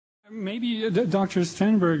Maybe Dr.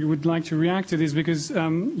 Sternberg would like to react to this because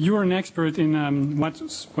you're an expert in what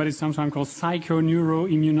is sometimes called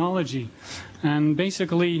psychoneuroimmunology. And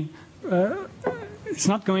basically, it's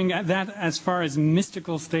not going that as far as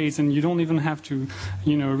mystical states, and you don't even have to,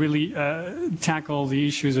 really tackle the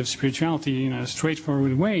issues of spirituality in a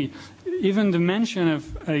straightforward way. Even the mention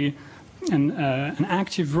of an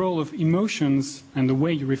active role of emotions and the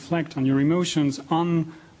way you reflect on your emotions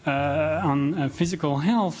on physical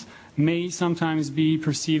health may sometimes be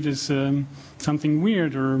perceived as something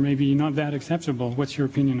weird or maybe not that acceptable. What's your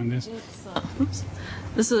opinion on this?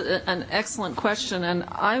 This is an excellent question, and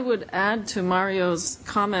I would add to Mario's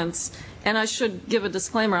comments, and I should give a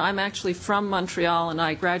disclaimer, I'm actually from Montreal and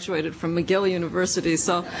I graduated from McGill University,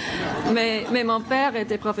 so mais mon père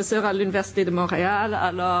était professeur à l'Université de Montréal,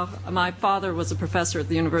 alors my father was a professor at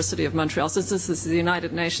the University of Montreal. Since this is the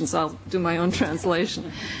United Nations, I'll do my own translation.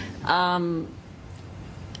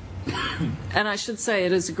 And I should say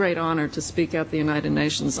it is a great honor to speak at the United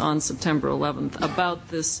Nations on September 11th about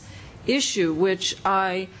this issue, which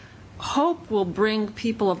I hope will bring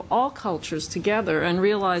people of all cultures together and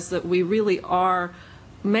realize that we really are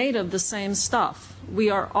made of the same stuff.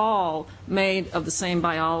 We are all made of the same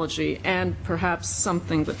biology and perhaps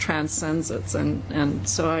something that transcends it. And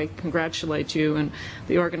so I congratulate you and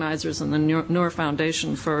the organizers and the Noor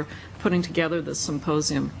Foundation for putting together this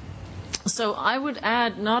symposium. So I would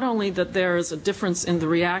add not only that there is a difference in the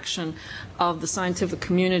reaction of the scientific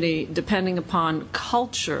community depending upon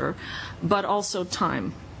culture, but also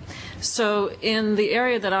time. So in the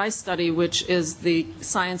area that I study, which is the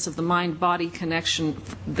science of the mind-body connection,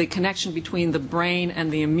 the connection between the brain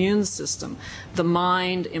and the immune system, the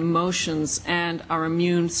mind, emotions, and our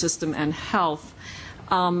immune system and health,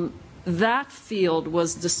 that field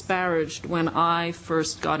was disparaged when I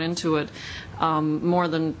first got into it more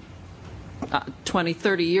than 20,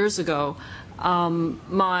 30 years ago.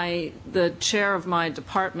 The chair of my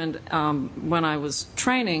department when I was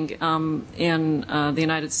training in the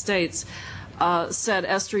United States said,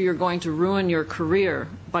 Esther, you're going to ruin your career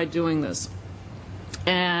by doing this.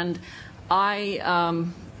 And I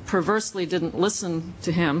perversely didn't listen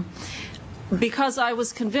to him because I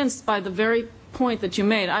was convinced by the very point that you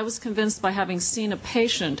made. I was convinced by having seen a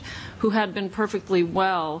patient who had been perfectly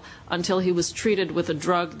well until he was treated with a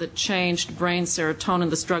drug that changed brain serotonin.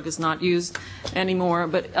 This drug is not used anymore,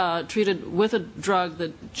 but treated with a drug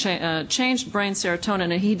that changed brain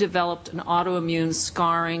serotonin, and he developed an autoimmune,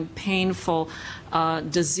 scarring, painful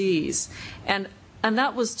disease. And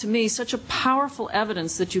that was, to me, such a powerful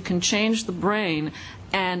evidence that you can change the brain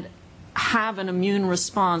and have an immune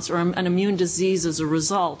response or an immune disease as a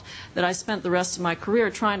result, that I spent the rest of my career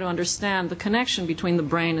trying to understand the connection between the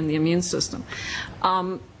brain and the immune system.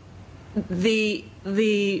 The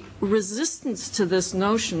resistance to this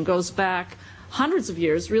notion goes back hundreds of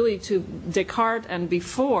years, really to Descartes and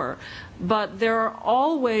before, but there are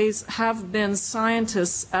always have been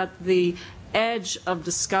scientists at the edge of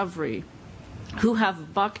discovery who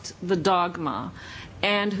have bucked the dogma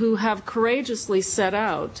and who have courageously set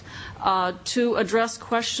out to address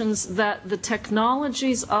questions that the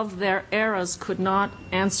technologies of their eras could not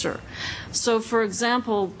answer. So, for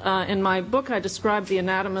example, in my book I described the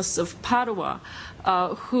anatomists of Padua,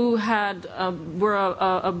 who were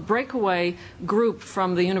a breakaway group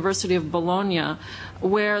from the University of Bologna,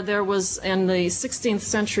 where there was in the 16th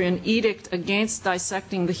century an edict against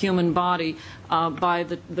dissecting the human body by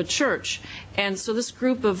the church. And so this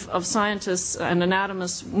group of scientists and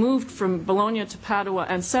anatomists moved from Bologna to Padua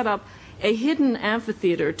and set up a hidden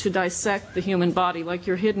amphitheater to dissect the human body, like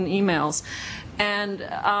your hidden emails. And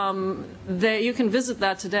you can visit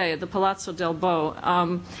that today at the Palazzo del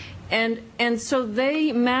Bo. And so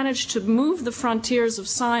they managed to move the frontiers of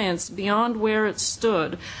science beyond where it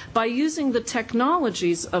stood by using the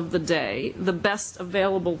technologies of the day, the best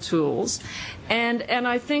available tools. And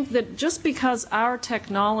I think that just because our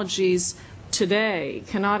technologies today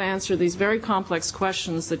cannot answer these very complex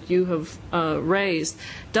questions that you have raised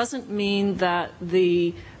doesn't mean that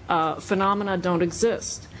the phenomena don't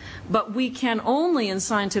exist. But we can only, in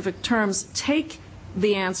scientific terms, take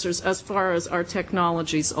the answers as far as our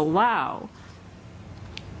technologies allow,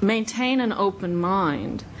 maintain an open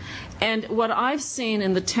mind. And what I've seen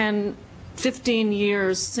in the 10, 15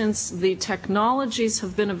 years since the technologies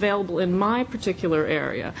have been available in my particular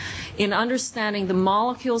area, in understanding the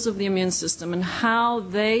molecules of the immune system and how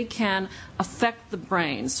they can affect the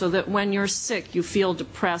brain, so that when you're sick you feel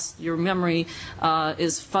depressed, your memory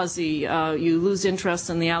is fuzzy, you lose interest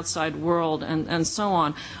in the outside world, and so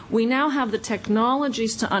on. We now have the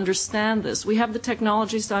technologies to understand this. We have the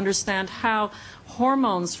technologies to understand how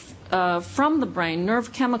hormones from the brain,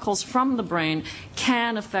 nerve chemicals from the brain,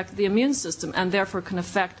 can affect the immune system and therefore can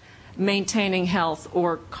affect maintaining health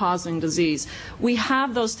or causing disease. We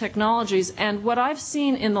have those technologies, and what I've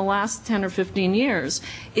seen in the last 10 or 15 years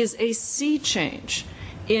is a sea change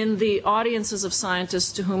in the audiences of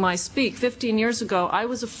scientists to whom I speak. 15 years ago, I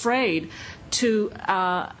was afraid to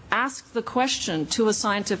ask the question to a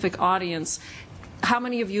scientific audience, how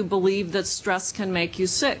many of you believe that stress can make you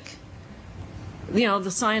sick? You know,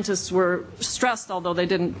 the scientists were stressed, although they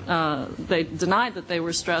didn't, they denied that they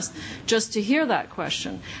were stressed, just to hear that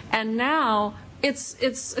question. And now it's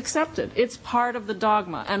accepted. It's part of the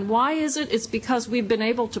dogma. And why is it? It's because we've been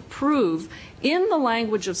able to prove in the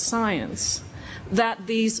language of science that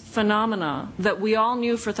these phenomena that we all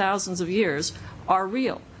knew for thousands of years are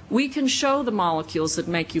real. We can show the molecules that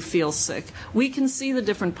make you feel sick. We can see the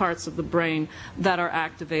different parts of the brain that are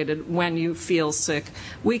activated when you feel sick.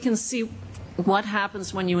 We can see what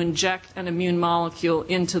happens when you inject an immune molecule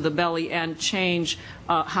into the belly and change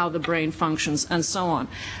how the brain functions, and so on.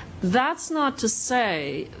 That's not to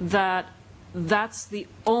say that that's the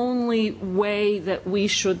only way that we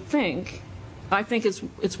should think. I think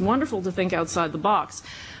it's wonderful to think outside the box.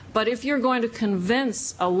 But if you're going to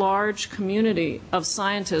convince a large community of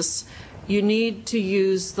scientists, you need to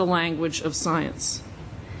use the language of science.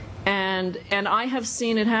 And I have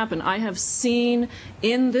seen it happen. I have seen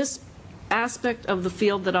in this aspect of the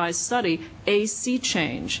field that I study a sea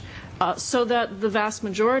change, so that the vast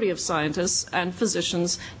majority of scientists and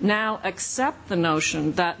physicians now accept the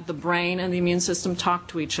notion that the brain and the immune system talk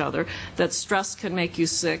to each other, that stress can make you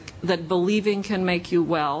sick, that believing can make you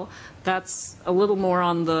well. That's a little more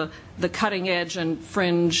on the cutting edge and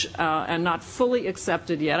fringe, and not fully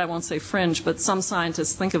accepted yet. I won't say fringe, but some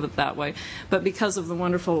scientists think of it that way. But because of the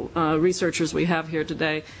wonderful researchers we have here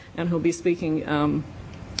today, and who'll be speaking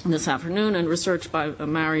this afternoon, and research by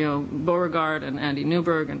Mario Beauregard and Andy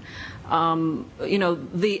Newberg, and you know,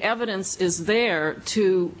 the evidence is there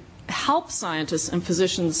to help scientists and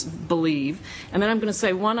physicians believe. And then I'm going to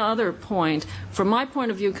say one other point. From my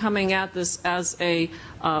point of view, coming at this as a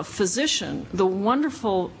physician, the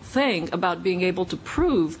wonderful thing about being able to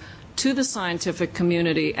prove to the scientific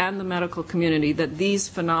community and the medical community that these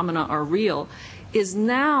phenomena are real is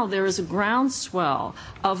now there is a groundswell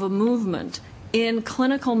of a movement in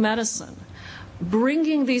clinical medicine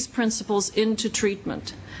bringing these principles into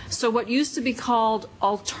treatment. So what used to be called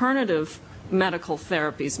alternative medical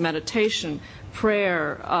therapies, meditation,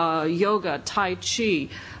 prayer, yoga, tai chi,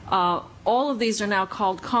 all of these are now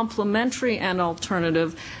called complementary and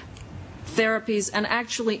alternative therapies, and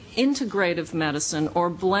actually integrative medicine or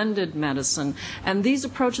blended medicine. And these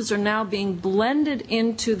approaches are now being blended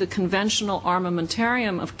into the conventional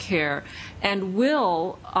armamentarium of care and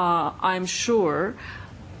will, I'm sure,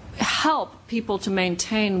 help people to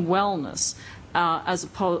maintain wellness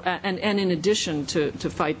and in addition to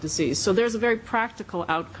fight disease. So there's a very practical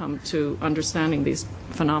outcome to understanding these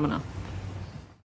phenomena.